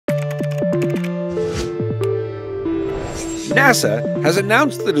NASA has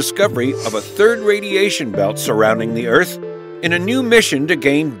announced the discovery of a third radiation belt surrounding the Earth in a new mission to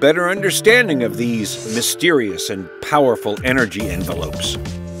gain better understanding of these mysterious and powerful energy envelopes.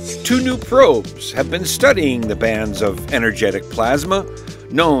 2 new probes have been studying the bands of energetic plasma,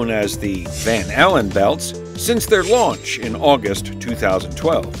 known as the Van Allen belts, since their launch in August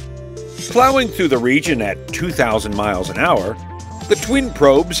 2012. Plowing through the region at 2,000 miles an hour, the twin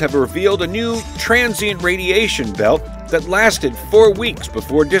probes have revealed a new transient radiation belt that lasted 4 weeks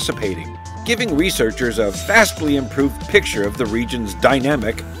before dissipating, giving researchers a vastly improved picture of the region's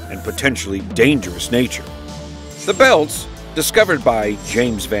dynamic and potentially dangerous nature. The belts, discovered by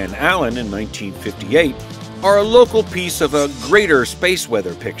James Van Allen in 1958, are a local piece of a greater space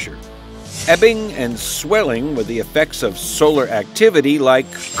weather picture, ebbing and swelling with the effects of solar activity like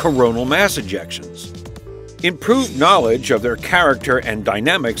coronal mass ejections. Improved knowledge of their character and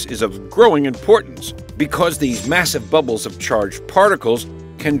dynamics is of growing importance because these massive bubbles of charged particles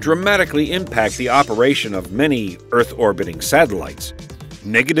can dramatically impact the operation of many Earth-orbiting satellites,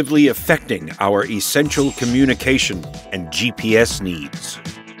 negatively affecting our essential communication and GPS needs.